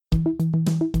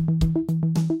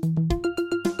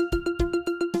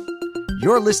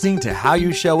You're listening to How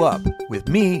You Show Up with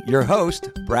me, your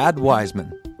host, Brad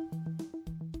Wiseman.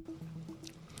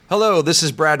 Hello, this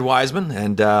is Brad Wiseman,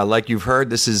 and like you've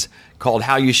heard, this is called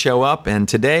How You Show Up, and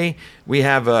today we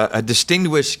have a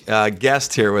distinguished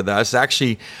guest here with us,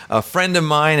 actually a friend of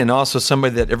mine and also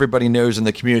somebody that everybody knows in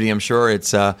the community, I'm sure.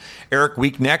 It's Eric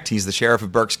Weeknecht. He's the Sheriff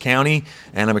of Berks County,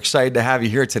 and I'm excited to have you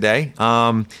here today.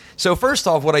 So first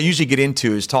off, what I usually get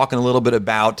into is talking a little bit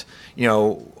about,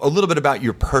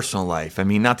 your personal life. I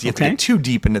mean, not to, have to get too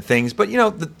deep into things, but,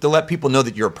 to let people know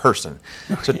that you're a person.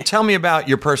 Okay. So tell me about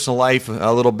your personal life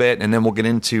a little bit, and then we'll get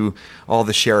into all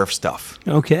the sheriff stuff.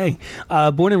 Okay.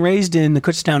 Born and raised in the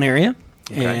Kutztown area,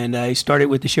 and I started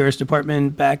with the Sheriff's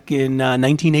Department back in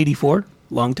 1984,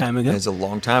 long time ago. It's a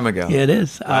long time ago. Yeah, it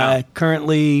is. Wow. I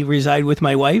currently reside with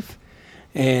my wife,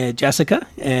 Jessica,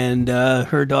 and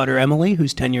her daughter, Emily,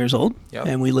 who's 10 years old,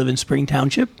 and we live in Spring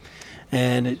Township.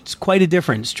 And it's quite a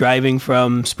difference driving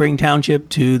from Spring Township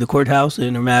to the courthouse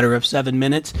in a matter of 7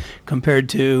 minutes compared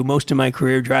to most of my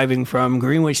career driving from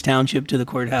Greenwich Township to the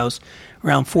courthouse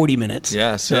around 40 minutes.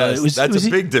 Yes, that's a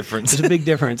big difference. It's a big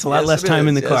difference. A lot less time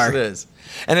in the car. Yes, it is.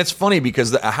 And it's funny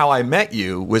because how I met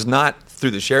you was not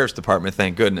through the Sheriff's Department,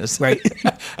 thank goodness. Right.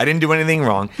 I didn't do anything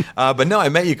wrong. But no, I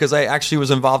met you because I actually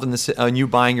was involved in you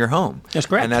buying your home. That's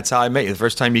correct. And that's how I met you. The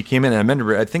first time you came in, and I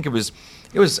remember, I think it was,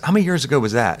 how many years ago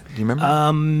was that? Do you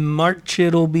remember? March,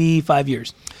 it'll be 5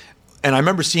 years. And I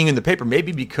remember seeing in the paper,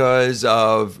 maybe because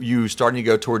of you starting to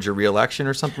go towards your reelection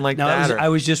or something like that. No, I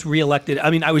was just reelected.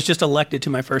 I mean, I was just elected to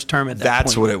my first term at that point.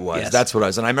 That's what it was. Yes. That's what it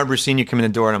was. And I remember seeing you come in the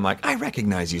door, and I'm like, I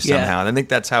recognize you somehow. Yeah. And I think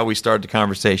that's how we started the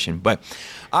conversation. But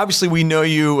obviously, we know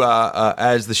you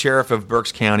as the Sheriff of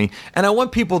Berks County. And I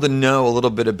want people to know a little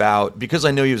bit about, because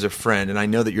I know you as a friend, and I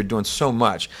know that you're doing so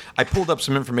much. I pulled up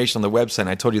some information on the website, and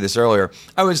I told you this earlier.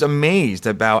 I was amazed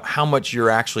about how much you're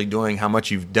actually doing, how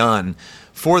much you've done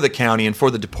for the county and for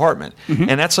the department. Mm-hmm.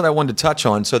 And that's what I wanted to touch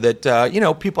on so that,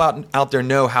 people out there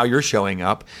know how you're showing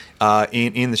up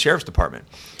in the Sheriff's Department.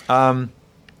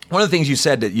 One of the things you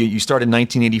said that you started in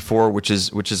 1984, which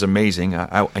is amazing.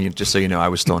 I just so you know, I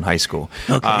was still in high school.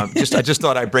 Okay. I just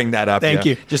thought I'd bring that up. Thank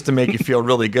you. Just to make you feel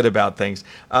really good about things.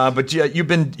 But you've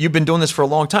been doing this for a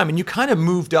long time, and you kind of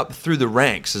moved up through the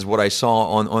ranks, is what I saw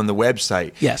on the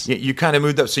website. Yes. You kind of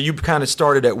moved up. So you kind of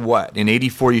started at what? In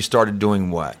 84, you started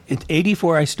doing what? In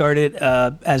 84, I started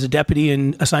as a deputy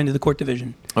and assigned to the court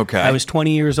division. Okay. I was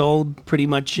 20 years old, pretty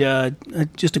much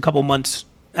just a couple months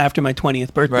after my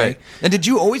 20th birthday. Right. And did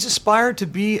you always aspire to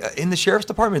be in the Sheriff's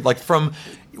Department? Like from,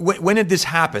 when did this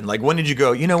happen? Like when did you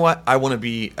go, you know what, I want to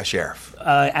be a sheriff?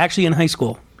 Actually in high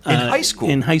school. In high school?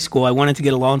 In high school. I wanted to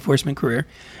get a law enforcement career.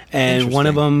 And one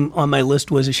of them on my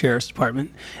list was a Sheriff's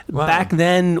Department. Wow. Back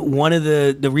then, one of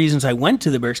the reasons I went to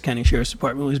the Berks County Sheriff's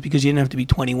Department was because you didn't have to be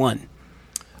 21.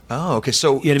 Oh, okay.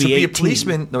 So you had to be 18. A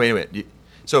policeman, no, wait.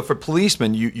 So for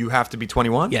policemen, you have to be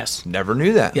 21? Yes. Never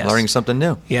knew that. Yes. Learning something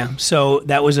new. Yeah. So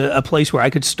that was a place where I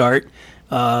could start,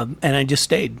 and I just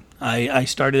stayed. I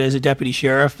started as a deputy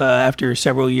sheriff. After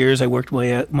several years, I worked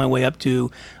my way up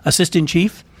to assistant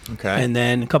chief. Okay. And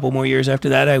then a couple more years after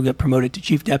that, I got promoted to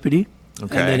chief deputy.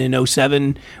 Okay. And then in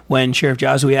 2007, when Sheriff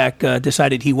Joswiak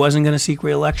decided he wasn't going to seek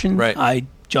re-election, right. I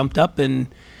jumped up and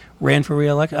ran for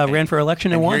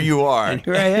election and won. Here you are. And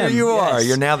here I am. Here you are. Yes.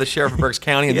 You're now the Sheriff of Berks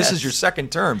County, and Yes. this is your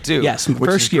second term, too. Yes, which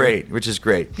first is year. great. Which is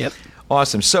great. Yep.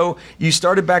 Awesome. So you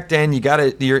started back then, you got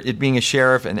it being a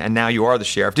sheriff, and now you are the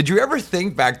sheriff. Did you ever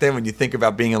think back then, when you think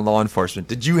about being in law enforcement,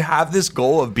 did you have this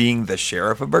goal of being the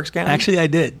sheriff of Berks County? Actually, I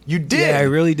did. You did? Yeah, I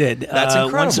really did. That's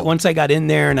incredible. Once I got in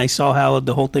there and I saw how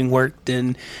the whole thing worked,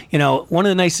 and one of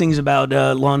the nice things about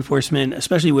law enforcement,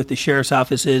 especially with the sheriff's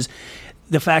office, is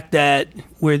the fact that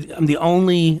I'm the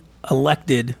only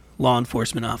elected law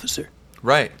enforcement officer.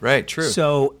 Right, true.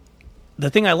 So the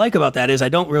thing I like about that is I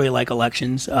don't really like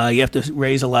elections. You have to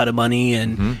raise a lot of money,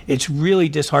 and it's really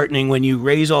disheartening when you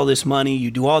raise all this money,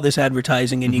 you do all this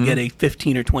advertising, and you get a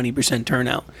 15 or 20%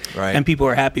 turnout, right. and people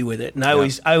are happy with it. And I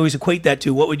always equate that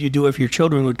to what would you do if your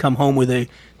children would come home with a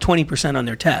 20% on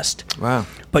their test. Wow.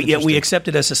 But yet we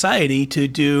accepted as society to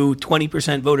do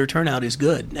 20% voter turnout is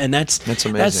good, and that's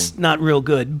amazing. That's not real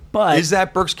good. But is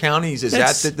that Berks County's? Is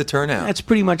that the turnout? That's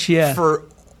pretty much for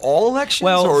all elections,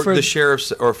 or for the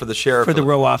sheriffs, or for the sheriff? For the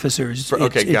row officers.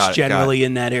 It's generally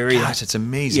in that area. Gosh, it's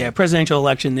amazing. Yeah, presidential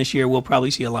election this year, we'll probably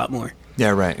see a lot more. Yeah,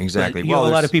 right, exactly. But you have a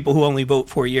lot of people who only vote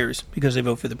 4 years because they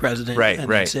vote for the president. Right, and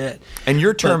that's it. And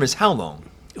your term is how long?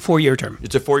 4-year term.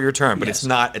 It's a 4-year term, but Yes. it's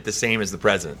not at the same as the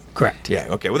president. Correct. Yeah.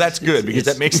 Okay. Well, that's good because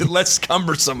that makes it less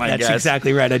cumbersome, I guess. That's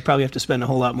exactly right. I'd probably have to spend a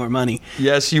whole lot more money.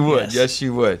 Yes, you would. Yes,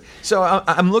 you would. So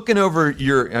I'm looking over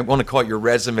I want to call it your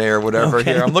resume or whatever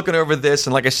Okay. here. I'm looking over this,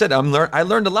 and like I said, I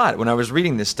learned a lot when I was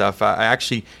reading this stuff. I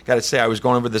actually got to say, I was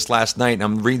going over this last night, and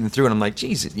I'm reading through, and I'm like,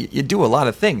 geez, you do a lot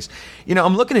of things.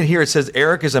 I'm looking at here. It says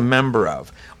Eric is a member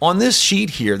of. On this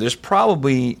sheet here, there's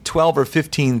probably 12 or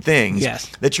 15 things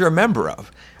that you're a member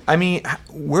of. I mean,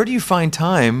 where do you find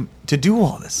time to do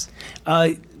all this?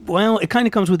 Well, it kind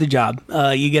of comes with the job.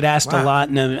 You get asked Wow. a lot,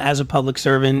 and as a public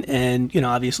servant, and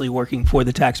obviously working for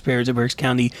the taxpayers of Berks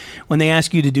County, when they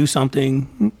ask you to do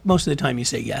something, most of the time you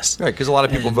say yes. Right, because a lot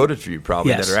of people voted for you,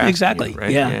 probably. Yes, that are asking exactly. you,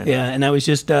 right? Yeah. And I was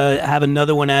just have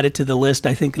another one added to the list.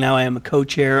 I think now I am a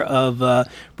co-chair of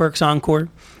Berks Encore.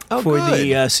 Oh, for good.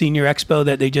 the Senior Expo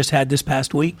that they just had this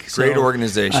past week. Great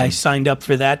organization. I signed up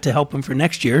for that to help them for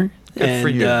next year. Good for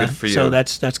you. Good for you. So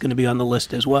that's going to be on the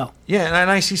list as well. Yeah, and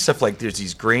I see stuff like there's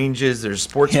these Granges, there's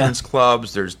sportsmen's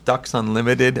clubs, there's Ducks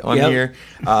Unlimited on here.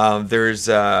 There's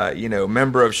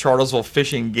member of Charlottesville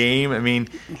Fish and Game. I mean,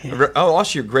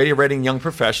 also you're Grady Redding Young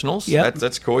Professionals. Yep.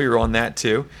 That's cool. You're on that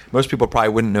too. Most people probably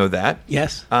wouldn't know that.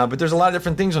 Yes. But there's a lot of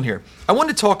different things on here. I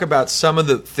wanted to talk about some of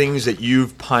the things that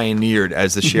you've pioneered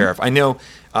as the sheriff. I know.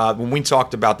 When we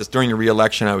talked about this during your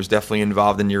reelection, I was definitely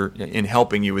involved in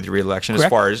helping you with your reelection. Correct. As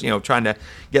far as trying to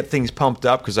get things pumped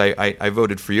up because I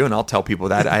voted for you, and I'll tell people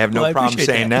that I have no Well, problem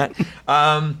saying that.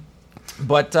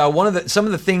 But some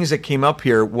of the things that came up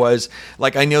here was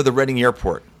like I know the Reading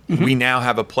Airport. Mm-hmm. We now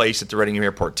have a place at the Reading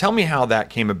Airport. Tell me how that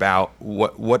came about.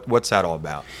 What's that all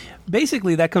about?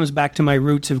 Basically, that comes back to my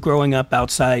roots of growing up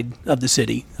outside of the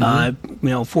city.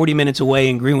 40 minutes away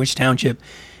in Greenwich Township.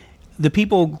 The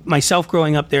people, myself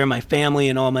growing up there, my family,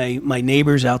 and all my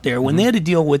neighbors out there, when they had to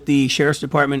deal with the sheriff's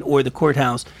department or the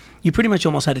courthouse, you pretty much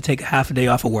almost had to take a half a day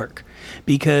off of work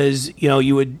because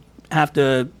you would have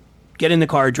to get in the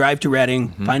car, drive to Reading,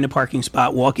 find a parking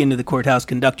spot, walk into the courthouse,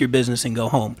 conduct your business, and go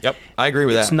home. Yep, I agree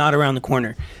with that. It's not around the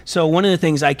corner. So one of the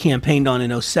things I campaigned on in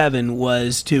 2007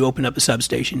 was to open up a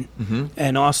substation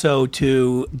and also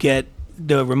to get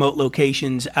the remote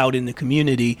locations out in the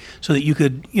community so that you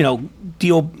could,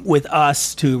 deal with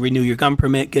us to renew your gun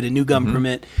permit, get a new gun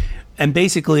permit, and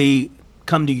basically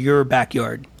come to your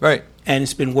backyard. Right. And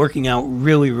it's been working out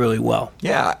really, really well.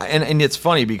 Yeah, and it's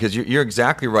funny because you're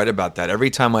exactly right about that. Every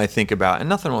time I think about, and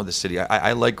nothing wrong with the city,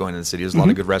 I like going to the city. There's a lot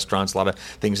of good restaurants, a lot of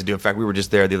things to do. In fact, we were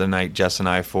just there the other night, Jess and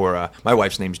I, for my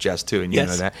wife's name's Jess too, and you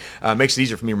know that. Makes it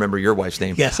easier for me to remember your wife's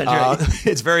name. Yes, that's right.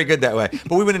 It's very good that way.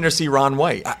 But we went in to see Ron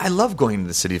White. I love going to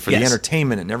the city for the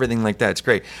entertainment and everything like that. It's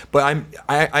great. But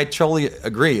I totally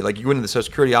agree. Like you went into the Social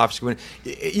Security office,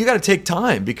 you got to take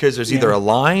time because there's either a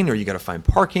line or you got to find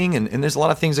parking, and there's a lot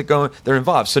of things they're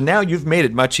involved. So now you've made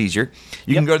it much easier.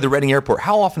 You can go to the Reading Airport.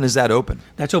 How often is that open?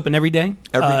 That's open every day.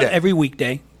 Every day? Every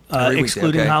weekday.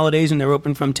 Excluding holidays, and they're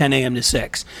open from 10 a.m. to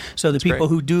 6. So the people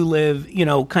who do live,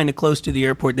 kind of close to the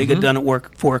airport, they get done at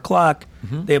work 4 o'clock.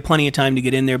 They have plenty of time to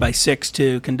get in there by 6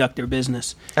 to conduct their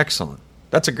business. Excellent.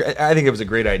 I think it was a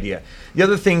great idea. The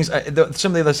other things,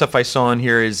 some of the other stuff I saw in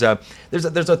here is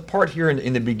there's a part here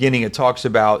in the beginning. It talks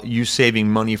about you saving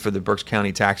money for the Berks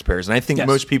County taxpayers, and I think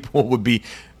most people would be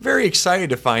very excited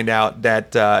to find out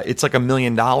that it's like $1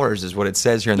 million is what it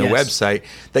says here on the website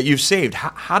that you've saved.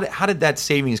 How did that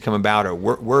savings come about, or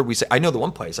where we say? I know the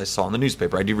one place I saw in the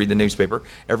newspaper. I do read the newspaper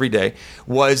every day.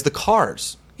 Was the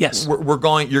cars? Yes,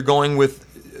 You're going with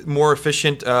more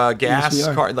efficient gas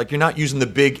car, like you're not using the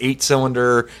big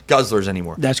 8-cylinder guzzlers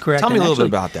anymore. That's correct. Tell me a little bit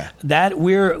about that. That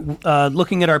we're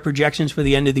looking at our projections for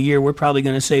the end of the year. We're probably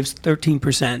going to save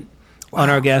 13% on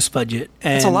our gas budget.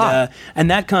 And, that's a lot. And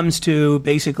that comes to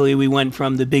basically we went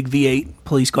from the big V8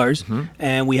 police cars,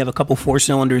 and we have a couple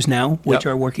 4-cylinders now, which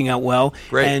are working out well.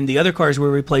 Great. And the other cars we're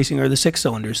replacing are the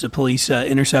 6-cylinders, the police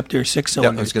Interceptor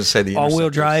 6-cylinders. I was going to say the all-wheel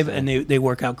drive, and they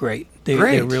work out great.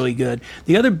 They're really good.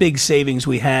 The other big savings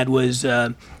we had was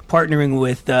partnering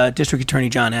with District Attorney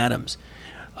John Adams.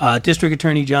 District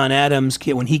Attorney John Adams,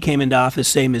 when he came into office,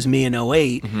 same as me in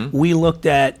 2008, we looked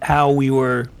at how we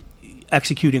were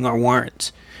executing our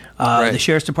warrants. The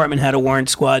Sheriff's Department had a warrant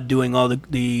squad doing all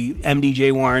the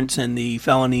MDJ warrants and the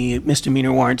felony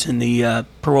misdemeanor warrants and the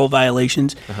parole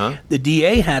violations. The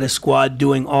DA had a squad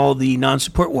doing all the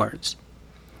non-support warrants.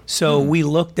 So we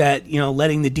looked at,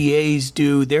 letting the DAs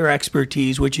do their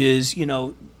expertise, which is,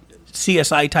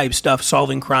 CSI type stuff,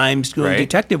 solving crimes, doing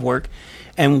detective work.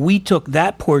 And we took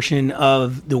that portion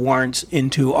of the warrants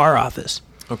into our office.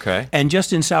 Okay. And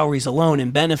just in salaries alone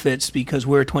and benefits, because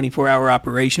we're a 24-hour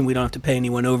operation, we don't have to pay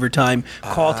anyone overtime,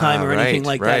 call time, or anything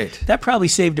like that. That probably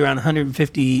saved around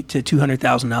 $150,000 to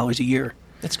 $200,000 a year.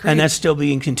 That's great. And that's still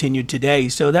being continued today.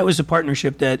 So that was a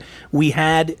partnership that we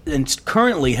had and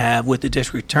currently have with the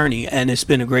district attorney, and it's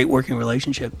been a great working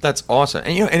relationship. That's awesome.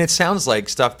 And and it sounds like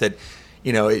stuff that,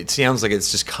 it sounds like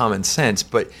it's just common sense,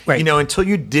 but until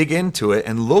you dig into it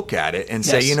and look at it and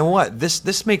say, you know what,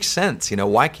 this makes sense.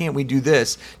 Why can't we do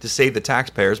this to save the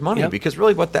taxpayers money? Because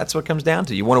really that's what it comes down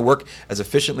to. You want to work as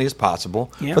efficiently as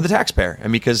possible for the taxpayer,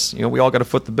 and because we all got to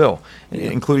foot the bill,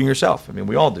 including yourself. I mean,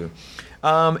 we all do.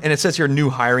 And it says here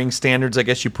new hiring standards, I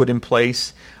guess, you put in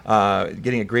place,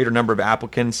 getting a greater number of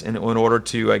applicants in order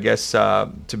to, I guess,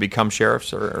 to become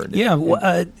sheriffs.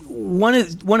 One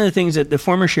of the things that the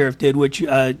former sheriff did, which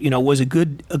was a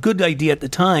good idea at the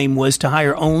time, was to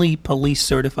hire only police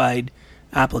certified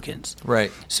applicants. Right.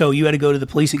 So you had to go to the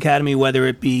police academy, whether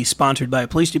it be sponsored by a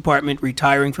police department,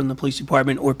 retiring from the police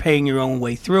department, or paying your own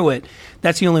way through it.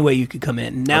 That's the only way you could come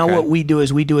in. Now what we do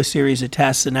is we do a series of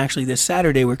tests, and actually this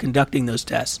Saturday we're conducting those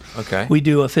tests. Okay. We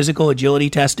do a physical agility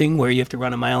testing where you have to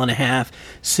run 1.5 miles,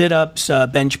 sit-ups,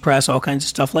 bench press, all kinds of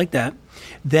stuff like that.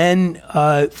 Then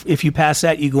if you pass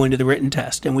that, you go into the written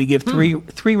test, and we give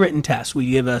three written tests. We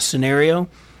give a scenario,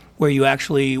 where you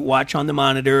actually watch on the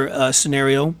monitor a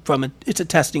scenario it's a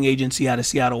testing agency out of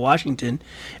Seattle, Washington,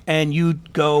 and you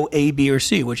go A, B, or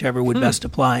C, whichever would best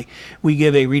apply. We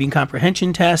give a reading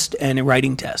comprehension test and a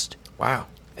writing test. Wow.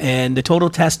 And the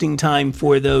total testing time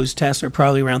for those tests are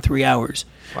probably around 3 hours.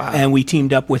 Wow. And we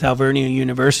teamed up with Alvernia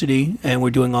University, and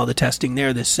we're doing all the testing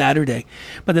there this Saturday.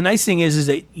 But the nice thing is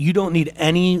that you don't need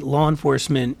any law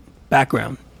enforcement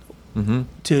background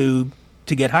to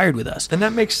get hired with us. And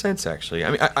that makes sense, actually.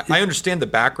 I mean, I understand the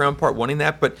background part, wanting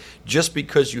that, but just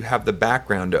because you have the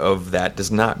background of that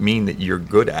does not mean that you're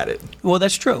good at it. Well,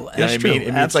 that's true. That's true. I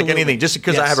mean, it's like anything. Just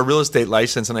because I have a real estate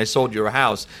license and I sold you a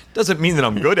house doesn't mean that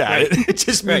I'm good at it. It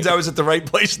just means I was at the right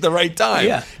place at the right time.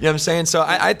 Yeah. You know what I'm saying? So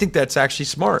I think that's actually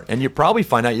smart. And you probably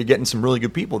find out you're getting some really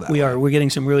good people that way. We're getting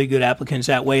some really good applicants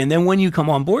that way. And then when you come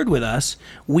on board with us,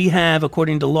 we have,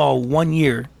 according to law, 1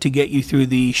 year to get you through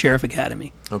the Sheriff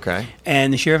Academy. Okay.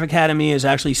 And the Sheriff Academy is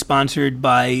actually sponsored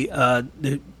by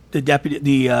the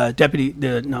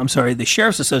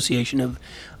Sheriff's Association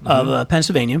of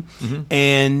Pennsylvania,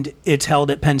 and it's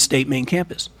held at Penn State main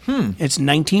campus. It's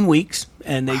 19 weeks,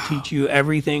 and they teach you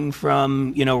everything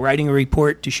from writing a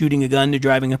report to shooting a gun to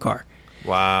driving a car.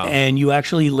 Wow! And you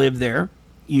actually live there.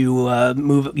 You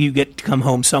you get to come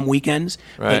home some weekends,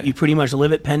 but you pretty much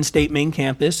live at Penn State main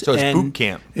campus. So it's boot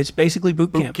camp. It's basically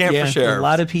boot camp. Boot camp for sheriffs. A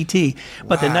lot of PT.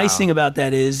 But the nice thing about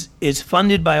that is it's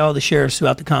funded by all the sheriffs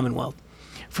throughout the Commonwealth.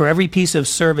 For every piece of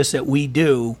service that we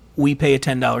do, we pay a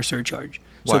 $10 surcharge.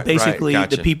 So basically,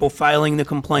 the people filing the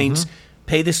complaints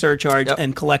pay the surcharge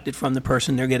and collect it from the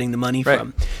person they're getting the money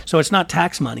from. So it's not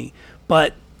tax money.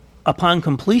 But upon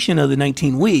completion of the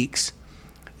 19 weeks,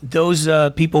 those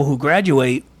people who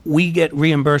graduate, we get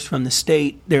reimbursed from the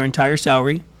state their entire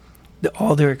salary,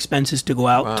 all their expenses to go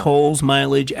out, tolls,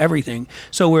 mileage, everything.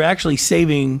 So we're actually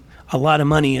saving a lot of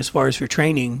money as far as for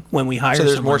training when we hire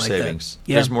someone like that. So there's more savings.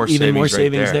 Yeah, there's more even savings more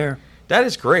savings there. That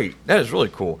is great. That is really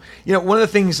cool. One of the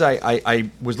things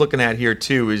I was looking at here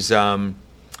too is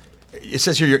it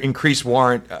says here your increased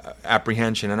warrant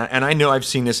apprehension, and I know I've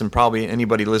seen this, and probably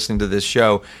anybody listening to this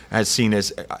show has seen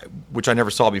this, which I never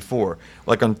saw before.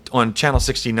 Like on Channel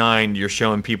 69, you're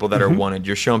showing people that are wanted.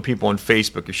 You're showing people on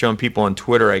Facebook. You're showing people on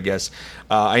Twitter, I guess.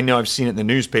 I know I've seen it in the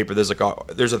newspaper. There's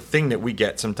a thing that we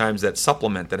get sometimes, that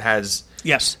supplement that has.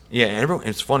 Yes. Yeah, and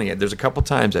it's funny. There's a couple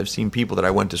times I've seen people that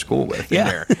I went to school with in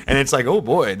there, and it's like, oh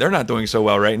boy, they're not doing so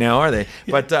well right now, are they?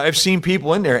 But I've seen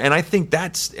people in there, and I think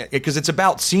that's because it's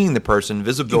about seeing the person,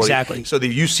 visibility. Exactly. So that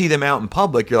you see them out in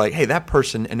public, you're like, hey, that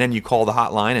person, and then you call the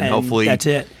hotline, and hopefully that's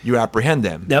it. You apprehend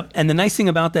them. Yep. And the nice thing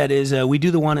about that is we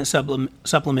do the wanted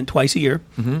supplement twice a year,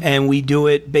 and we do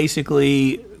it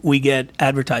basically. We get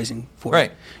advertising for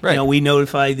it. Right. We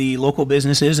notify the local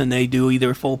businesses, and they do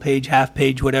either full page, half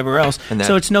page, whatever else.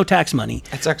 So it's no tax money.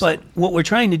 That's excellent. But what we're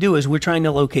trying to do is we're trying to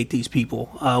locate these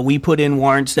people. We put in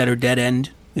warrants that are dead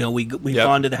end. We've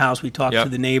gone to the house, we talked to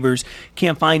the neighbors,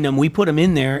 can't find them. We put them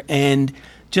in there, and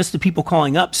just the people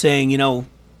calling up saying,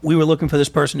 we were looking for this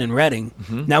person in Reading.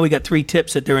 Now we got 3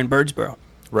 tips that they're in Birdsboro.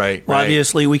 Right. Well,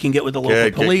 obviously, we can get with the local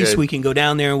police. We can go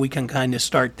down there, and we can kind of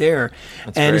start there.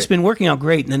 That's great. It's been working out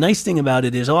great. And the nice thing about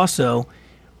it is also,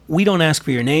 we don't ask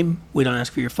for your name. We don't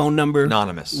ask for your phone number.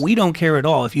 Anonymous. We don't care at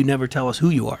all if you never tell us who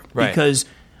you are. Right. Because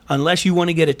unless you want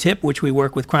to get a tip, which we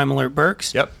work with Crime Alert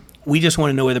Berks, we just want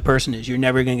to know where the person is. You're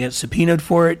never going to get subpoenaed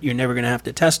for it. You're never going to have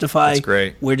to testify. That's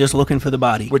great. We're just looking for the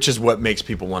body. Which is what makes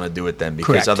people want to do it then,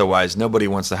 because Correct. otherwise nobody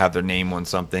wants to have their name on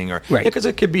something, or Right. because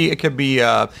it could be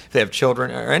if they have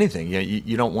children or anything.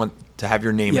 You don't want to have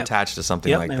your name Yep. attached to something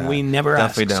Yep, like and that. we never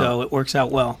Definitely ask, don't. so it works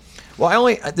out well.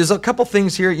 Well, there's a couple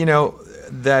things here,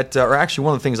 that are actually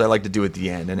one of the things I like to do at the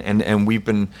end, and we've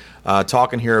been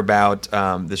talking here about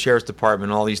the sheriff's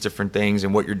department, and all these different things,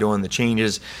 and what you're doing, the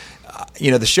changes.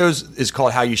 The show is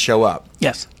called How You Show Up.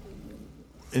 Yes.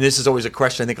 And this is always a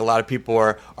question. I think a lot of people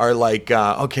are like,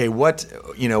 okay,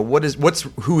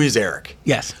 who is Eric?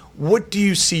 Yes. What do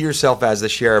you see yourself as the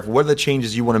sheriff? What are the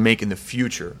changes you want to make in the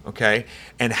future? Okay,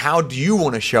 and how do you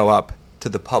want to show up to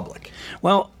the public?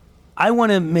 Well, I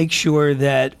want to make sure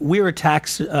that we're a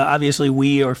tax. Obviously,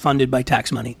 we are funded by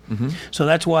tax money, so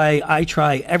that's why I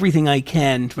try everything I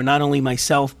can for not only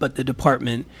myself but the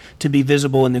department to be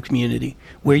visible in the community.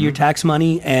 We're your tax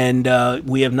money, and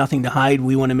we have nothing to hide.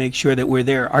 We want to make sure that we're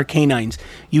there. Our canines.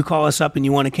 You call us up and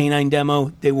you want a canine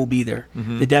demo, they will be there.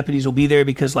 The deputies will be there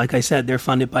because, like I said, they're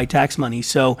funded by tax money.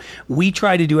 So we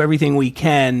try to do everything we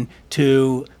can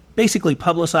to basically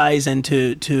publicize and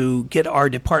to get our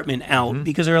department out,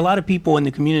 because there are a lot of people in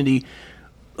the community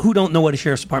who don't know what a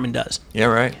sheriff's department does. Yeah,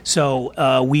 right.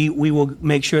 So we will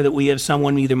make sure that we have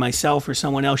someone, either myself or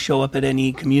someone else, show up at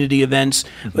any community events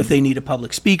if they need a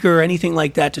public speaker or anything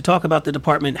like that to talk about the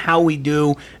department, how we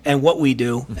do and what we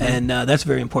do, and that's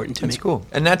very important to me. That's cool,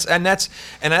 and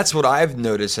that's what I've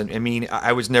noticed. And I mean,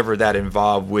 I was never that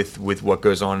involved with what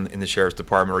goes on in the sheriff's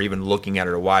department, or even looking at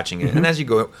it or watching it. And as you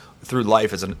go through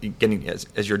life,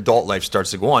 as your adult life starts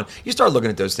to go on, you start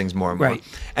looking at those things more and more. Right.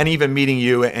 And even meeting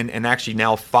you and actually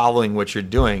now following what you're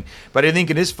doing. But I think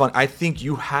it is fun. I think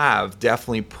you have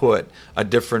definitely put a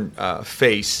different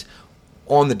face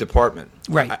on the department.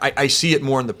 Right. I see it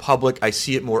more in the public. I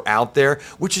see it more out there,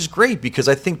 which is great, because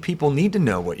I think people need to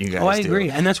know what you guys do. Oh, I agree.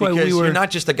 And that's why because we were... you're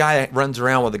not just a guy that runs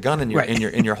around with a gun in your Right.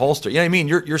 in your holster. You know what I mean?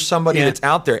 You're somebody that's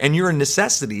out there, and you're a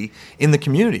necessity in the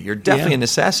community. You're definitely a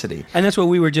necessity. And that's what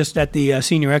we were just at the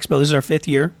Senior Expo. This is our 5th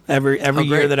year. Every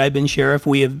year that I've been sheriff,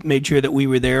 we have made sure that we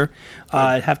were there.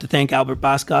 I have to thank Albert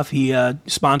Boskoff. He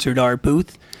sponsored our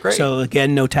booth. Great. So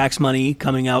again, no tax money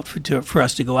coming out for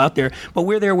us to go out there. But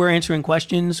we're there. We're answering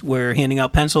questions. We're handing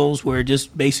out pencils. We're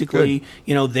just basically,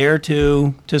 there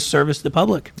to service the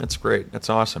public. That's great.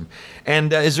 That's awesome.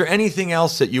 And is there anything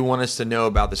else that you want us to know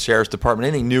about the sheriff's department?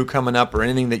 Anything new coming up, or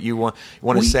anything that you want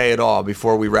to say at all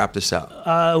before we wrap this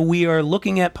up? We are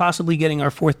looking at possibly getting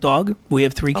our 4th dog. We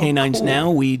have 3 canines cool.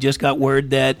 now. We just got word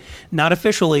that, not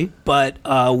officially, but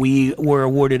we were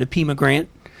awarded a PEMA grant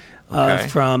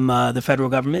from the federal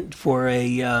government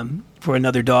for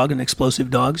another dog, an explosive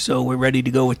dog. So we're ready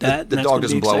to go with that. The dog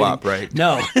doesn't blow up, right?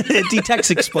 No, it detects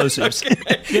explosives.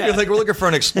 You're like, we're looking for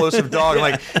an explosive dog. I'm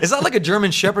like, is that like a German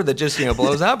Shepherd that just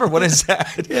blows up, or what is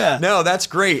that? Yeah. No, that's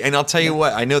great. And I'll tell you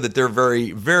what, I know that they're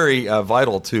very, very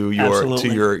vital to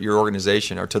your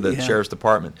organization, or to the sheriff's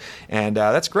department, and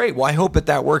that's great. Well, I hope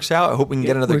that works out. I hope we can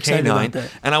get another canine.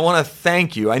 And I want to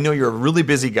thank you. I know you're a really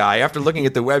busy guy. After looking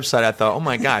at the website, I thought, oh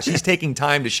my gosh, he's taking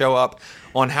time to show up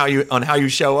on how you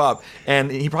show up,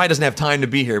 and he probably doesn't have time to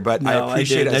be here, but I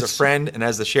appreciate it as a friend and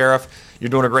as the sheriff. You're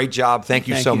doing a great job. Thank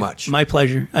you so much. My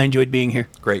pleasure. I enjoyed being here.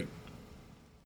 Great.